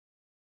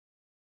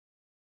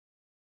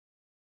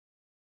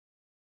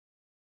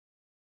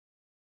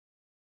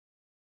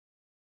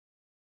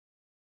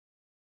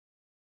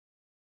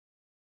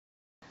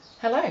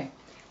Hello,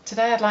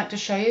 today I'd like to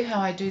show you how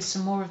I do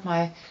some more of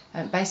my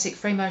basic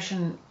free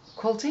motion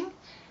quilting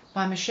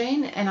by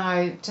machine,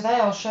 and today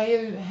I'll show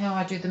you how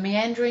I do the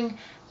meandering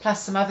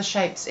plus some other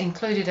shapes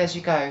included as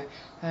you go.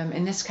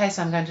 In this case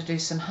I'm going to do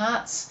some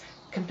hearts,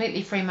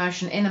 completely free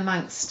motion in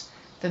amongst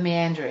the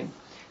meandering.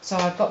 So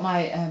I've got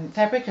my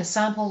fabric as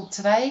sample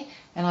today,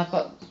 and I've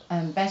got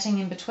batting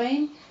in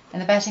between, and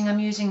the batting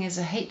I'm using is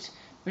a heat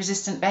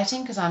resistant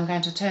batting because I'm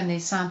going to turn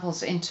these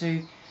samples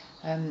into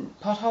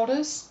pot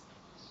holders.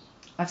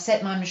 I've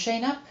set my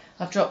machine up,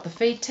 I've dropped the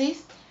feed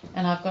teeth,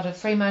 and I've got a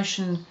free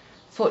motion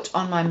foot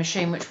on my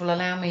machine which will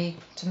allow me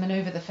to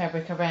manoeuvre the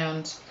fabric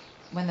around.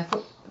 When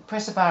the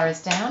presser bar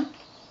is down,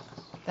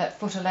 that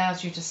foot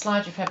allows you to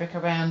slide your fabric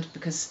around,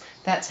 because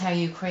that's how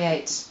you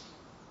create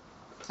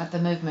the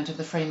movement of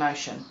the free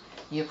motion.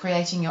 You're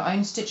creating your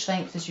own stitch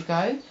length as you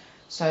go,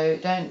 so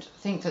don't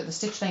think that the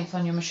stitch length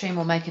on your machine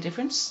will make a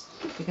difference,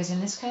 because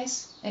in this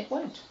case it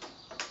won't.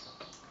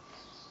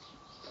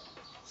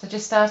 So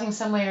just starting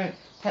somewhere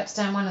perhaps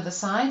down one of the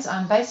sides,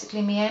 I'm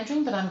basically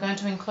meandering, but I'm going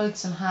to include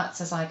some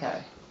hearts as I go.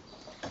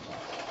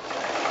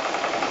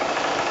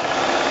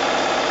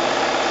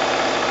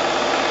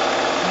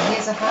 And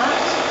here's a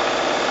heart,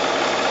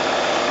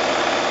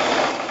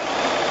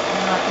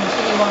 and I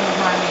continue on with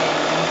my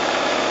meandering.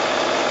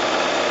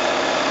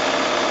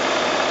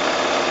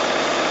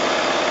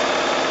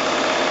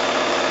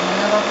 And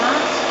another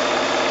heart.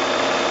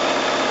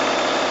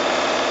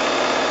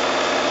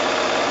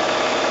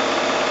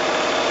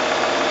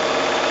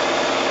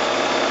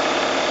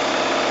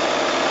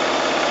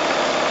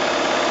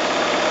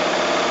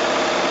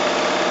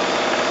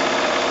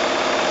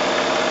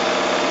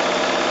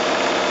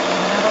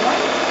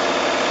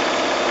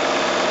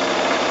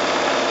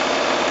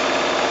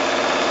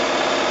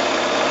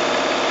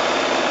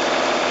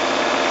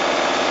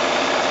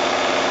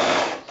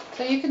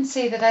 So you can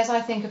see that as I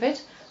think of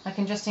it, I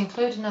can just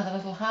include another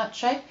little heart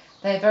shape.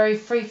 They're very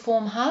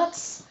free-form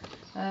hearts.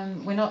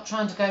 We're not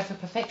trying to go for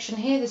perfection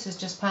here. This is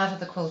just part of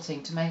the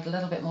quilting to make it a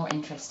little bit more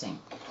interesting.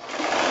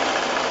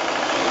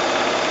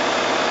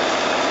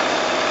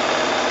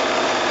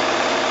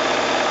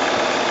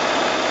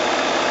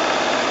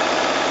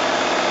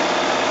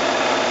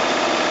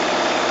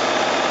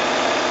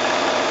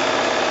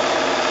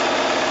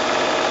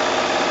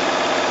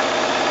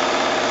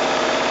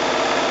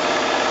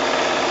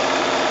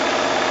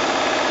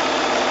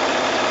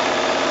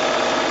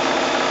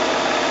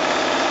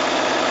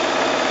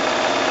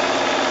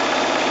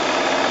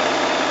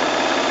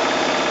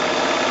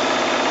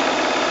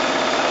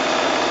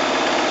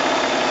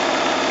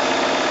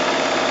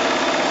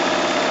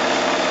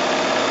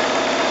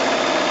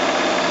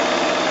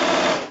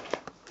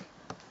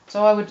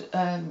 So I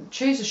would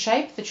choose a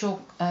shape that you're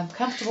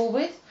comfortable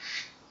with,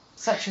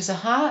 such as a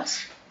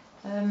heart,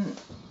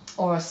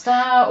 or a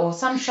star, or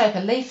some shape, a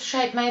leaf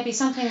shape maybe,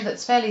 something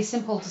that's fairly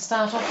simple to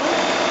start off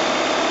with.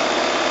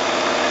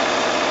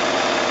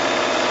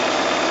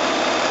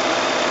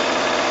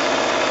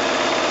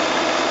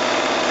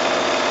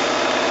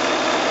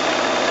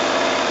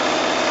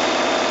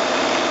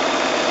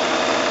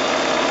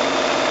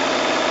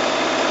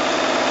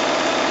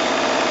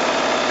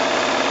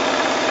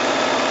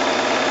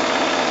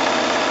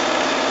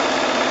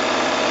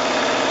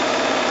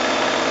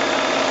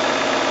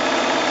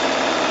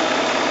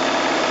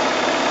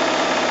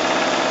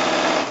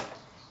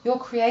 You're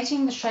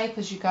creating the shape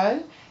as you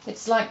go.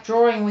 It's like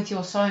drawing with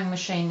your sewing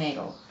machine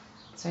needle.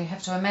 So you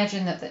have to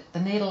imagine that the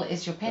needle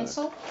is your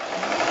pencil.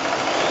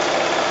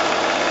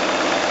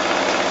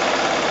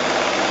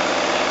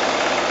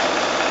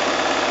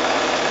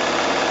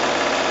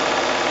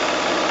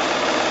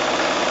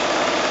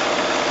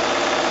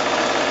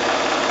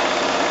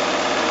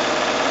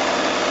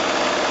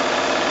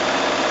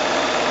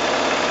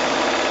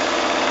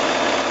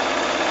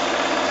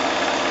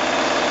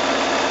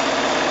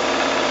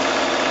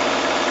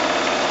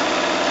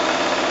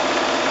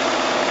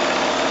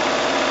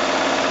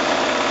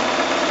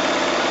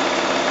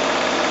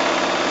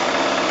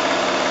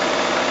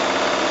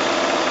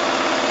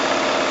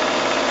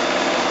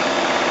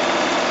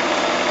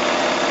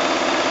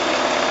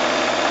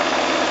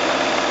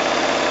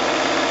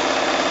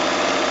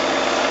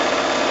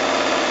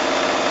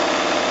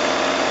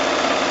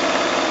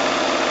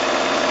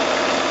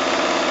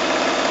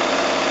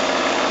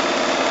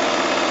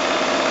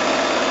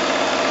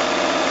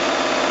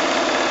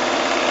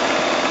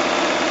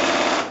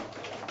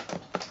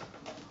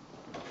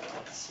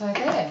 So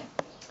there,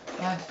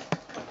 I've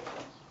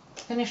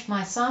finished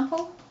my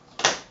sample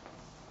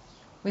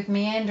with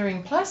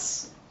Meandering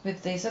Plus,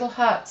 with these little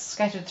hearts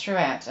scattered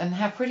throughout. And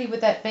how pretty would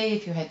that be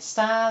if you had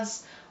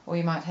stars, or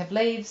you might have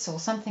leaves or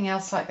something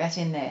else like that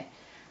in there.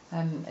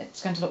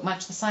 It's going to look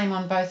much the same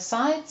on both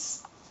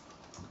sides,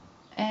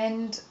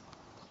 and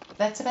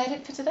that's about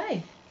it for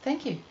today.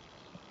 Thank you.